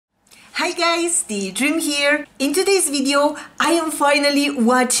Hi guys, the Dream here. In today's video, I am finally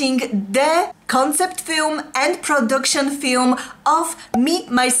watching the concept film and production film of me,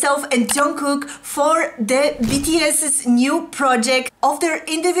 myself and Jungkook for the BTS's new project of their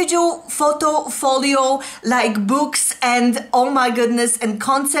individual photo-folio, like books and oh my goodness, and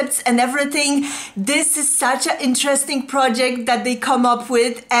concepts and everything. This is such an interesting project that they come up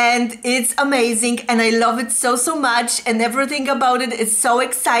with and it's amazing and I love it so much and everything about it is so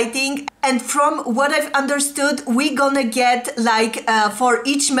exciting. And from what I've understood, we're gonna get like for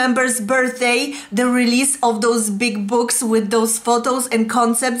each member's birthday the release of those big books with those photos and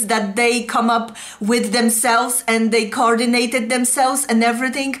concepts that they come up with themselves and they coordinated themselves and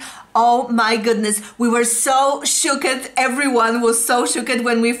everything. Oh my goodness, we were so shocked. Everyone was so shocked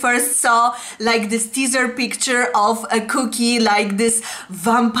when we first saw like this teaser picture of a Cookie, like this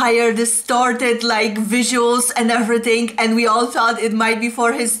vampire distorted like visuals and everything, and we all thought it might be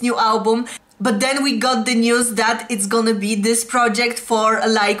for his new album. But then we got the news that it's gonna be this project for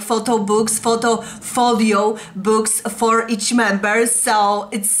like photo books, photo-folio books for each member. So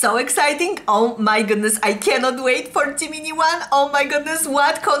it's so exciting. Oh my goodness, I cannot wait for Jiminie one. Oh my goodness,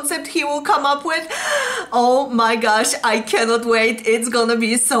 what concept he will come up with. Oh my gosh, I cannot wait. It's gonna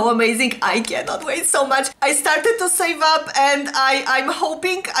be so amazing. I cannot wait so much. I started to save up and I'm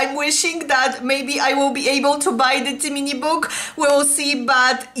hoping, I'm wishing that maybe I will be able to buy the Jiminie book. We will see,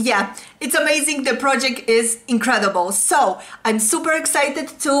 but yeah. It's amazing, the project is incredible. So I'm super excited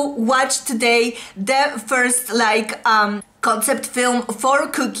to watch today the first like concept film for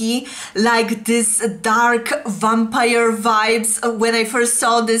Cookie, like this dark vampire vibes. When I first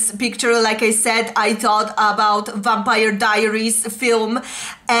saw this picture, like I said, I thought about Vampire Diaries film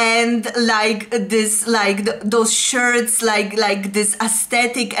and like this, like those shirts, like this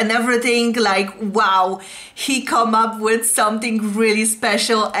aesthetic and everything. Like wow, he come up with something really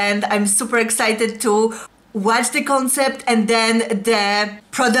special and I'm super excited to watch the concept and then the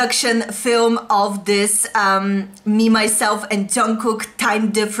production film of this me, myself and Jungkook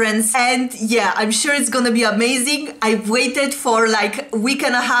time difference. And yeah, I'm sure it's gonna be amazing. I've waited for like a week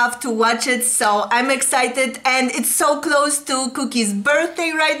and a half to watch it, so I'm excited and it's so close to Cookie's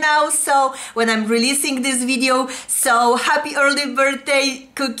birthday right now, so when I'm releasing this video, so happy early birthday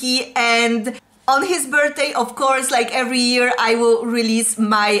Cookie. And on his birthday, of course, like every year, I will release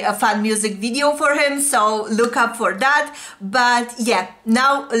my fan music video for him, so look up for that. But yeah,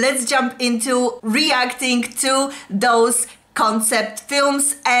 now let's jump into reacting to those concept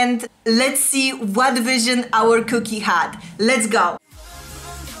films and let's see what vision our Cookie had. Let's go.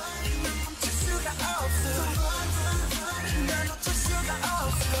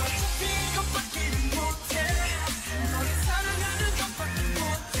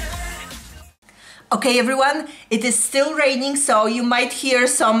 Okay everyone, it is still raining, so you might hear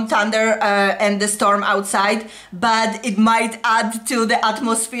some thunder and the storm outside, but it might add to the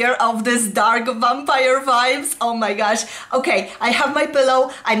atmosphere of this dark vampire vibes. Oh my gosh. Okay, I have my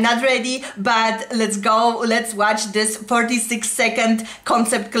pillow, I'm not ready, but let's go, let's watch this 46-second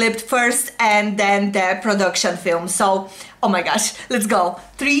concept clip first and then the production film. So, oh my gosh, let's go.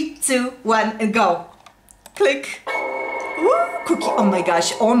 3, 2, 1 and go. Click. Woo, Cookie, oh my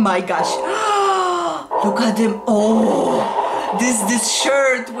gosh, oh my gosh. Look at him. Oh, this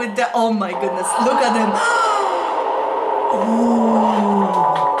shirt with the, oh my goodness, look at him. Ooh.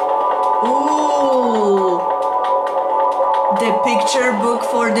 The picture book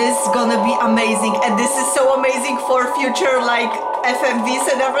for this is gonna be amazing, and this is so amazing for future like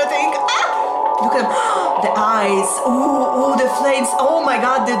FMVs and everything. Look at him. The eyes. Ooh, the flames. Oh my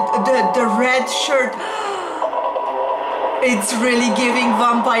god, the red shirt. It's really giving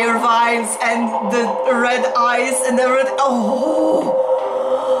vampire vibes and the red eyes and everything. Oh,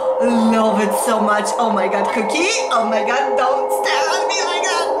 love it so much. Oh my god, Cookie. Oh my god, don't stare at me like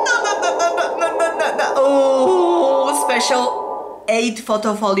that. No. Oh, special 8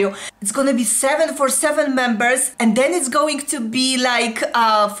 photo-folio. It's gonna be 7 for 7 members and then it's going to be like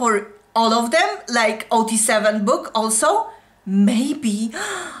for all of them, like OT7 book also. Maybe.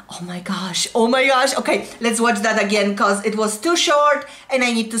 Oh my gosh. Oh my gosh. Okay, let's watch that again because it was too short and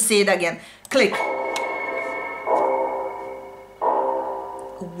I need to see it again. Click.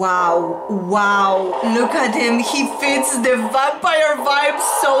 Wow. Wow. Look at him. He fits the vampire vibe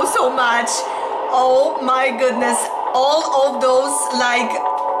so much. Oh my goodness. All of those like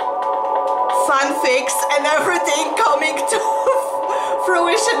fanfics and everything coming to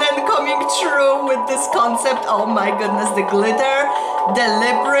fruition and coming true with this concept. Oh my goodness, the glitter, the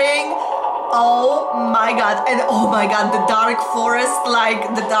lip ring, oh my god, and oh my god, the dark forest,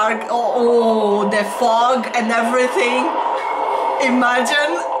 like the dark, the fog and everything.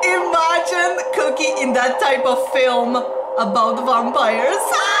 Imagine imagine Cookie in that type of film about vampires.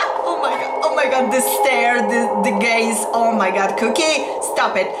 Oh my god, the stare, the gaze. Oh my god, Cookie,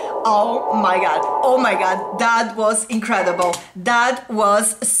 stop it. Oh my god, that was incredible. That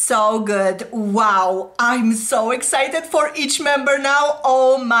was so good. Wow, I'm so excited for each member now.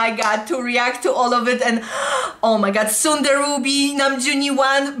 Oh my god, to react to all of it. And oh my god, soon there will be Namjoonie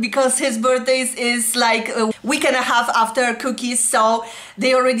one, because his birthday is like a week and a half after Cookie's, so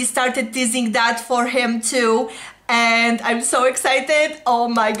they already started teasing that for him too. And I'm so excited. Oh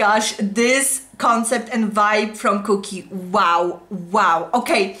my gosh, this concept and vibe from Cookie. Wow.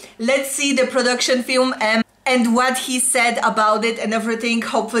 Okay, let's see the production film and what he said about it and everything.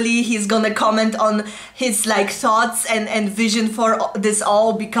 Hopefully he's gonna comment on his like thoughts and vision for this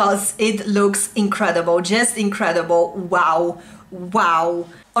all, because it looks incredible, just incredible. Wow.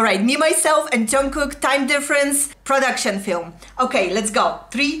 All right, me, myself, and JungKook, time difference, production film. Okay, let's go.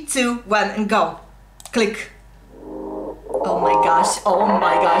 3, 2, 1, and go. Click. Oh my gosh.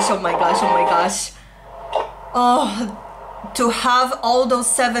 Oh, to have all those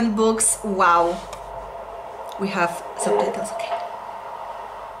 7 books, wow. We have subtitles, okay.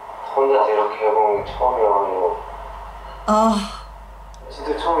 Oh.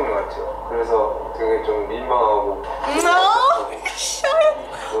 진짜 처음인 것 같아요. 그래서 되게 좀 민망하고. No!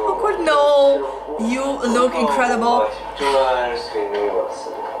 No! You look incredible. 집중할 수 있는 것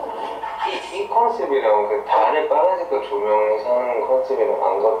같습니다. 이 컨셉이랑 그 단에 빨간색깔 조명 사는 컨셉이랑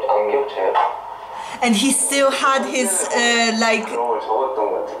안 겹쳐요? And he still had his like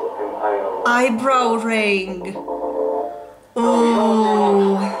eyebrow ring.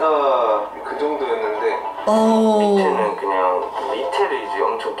 Oh. 그 정도였는데. Oh. 밑에는 그냥 밑에를 이제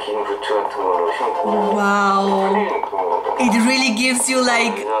엄청 긴 부츠 같은 걸로 신고. Wow. It really gives you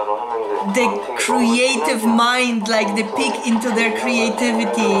like the creative mind, like the peek into their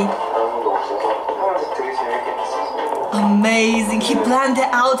creativity. Amazing. He planned the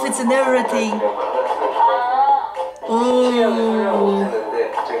outfits and everything. Oh.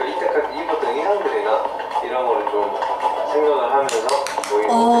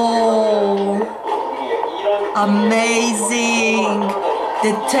 Oh. Amazing.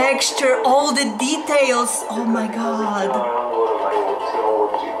 The texture, all the details. Oh my god.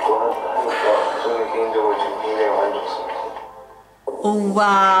 Oh,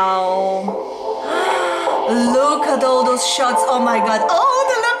 wow. Look at all those shots. Oh my god. Oh,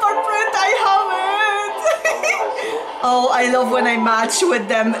 the leopard print, I have it. Oh, I love when I match with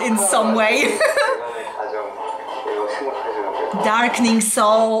them in some way. Darkening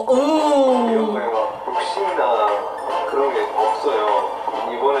soul. Oh.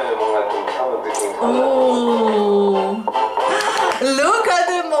 Oh. Look at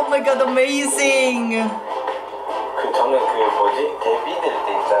them. Oh my god, amazing. 저는 그 뭐지? 데뷔될 때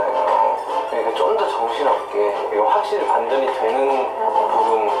있잖아요. 그러니까 좀 더 정신없게 이거 확실히 반전이 되는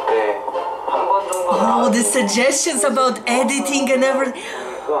부분 때 한 번 정도. Oh, the suggestions about editing and everything.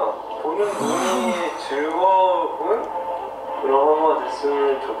 그러니까 보는 눈이 즐거운 그런 화보가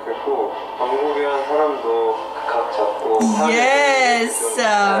됐으면 좋겠고 한국이란 사람도 각 잡고. Yes.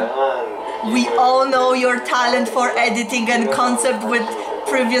 We all know your talent for editing and concept with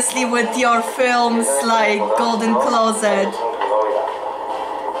previously with your films like Golden Closet.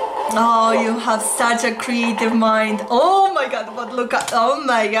 Oh, you have such a creative mind. Oh my god, but look at, oh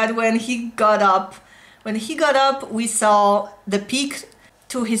my god, when he got up, we saw the peak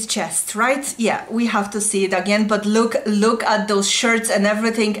to his chest, right? Yeah, we have to see it again, but look at those shirts and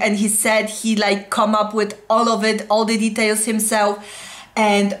everything. And he said he like come up with all of it, all the details himself.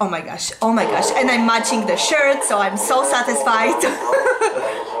 And oh my gosh, and I'm matching the shirt, so I'm so satisfied.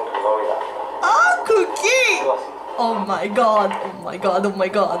 Oh, Cookie! Oh my god.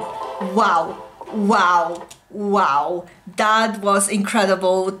 Wow, that was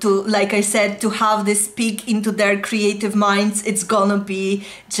incredible. To, like I said, to have this peek into their creative minds, it's gonna be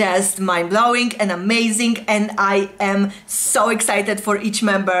just mind-blowing and amazing, and I am so excited for each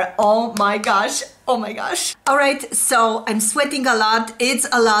member. Oh my gosh. Alright, so I'm sweating a lot. It's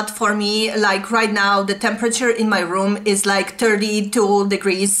a lot for me. Like right now, the temperature in my room is like 32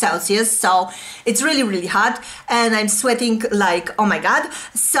 degrees Celsius. So it's really hot and I'm sweating like, oh my god.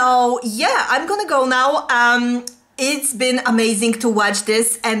 So yeah, I'm gonna go now. it's been amazing to watch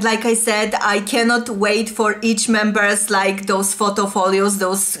this, and like I said, I cannot wait for each member's like those photo folios,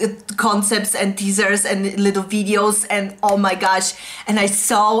 those concepts and teasers and little videos, and oh my gosh, and I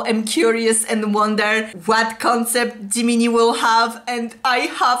so am curious and wonder what concept Jiminie will have, and I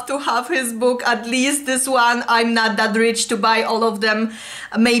have to have his book, at least this one. I'm not that rich to buy all of them,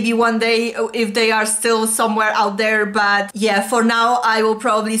 maybe one day if they are still somewhere out there, but yeah, for now I will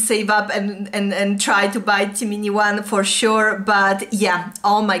probably save up and try to buy Jiminie one for sure. But yeah,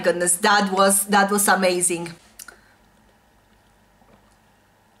 oh my goodness, that was amazing.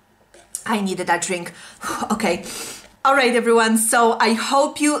 I needed that drink. Okay. Alright everyone, so I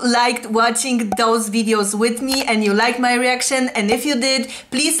hope you liked watching those videos with me and you liked my reaction, and if you did,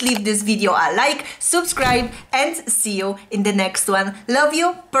 please leave this video a like, subscribe, and see you in the next one. Love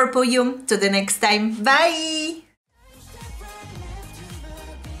you, purple you, to the next time. Bye!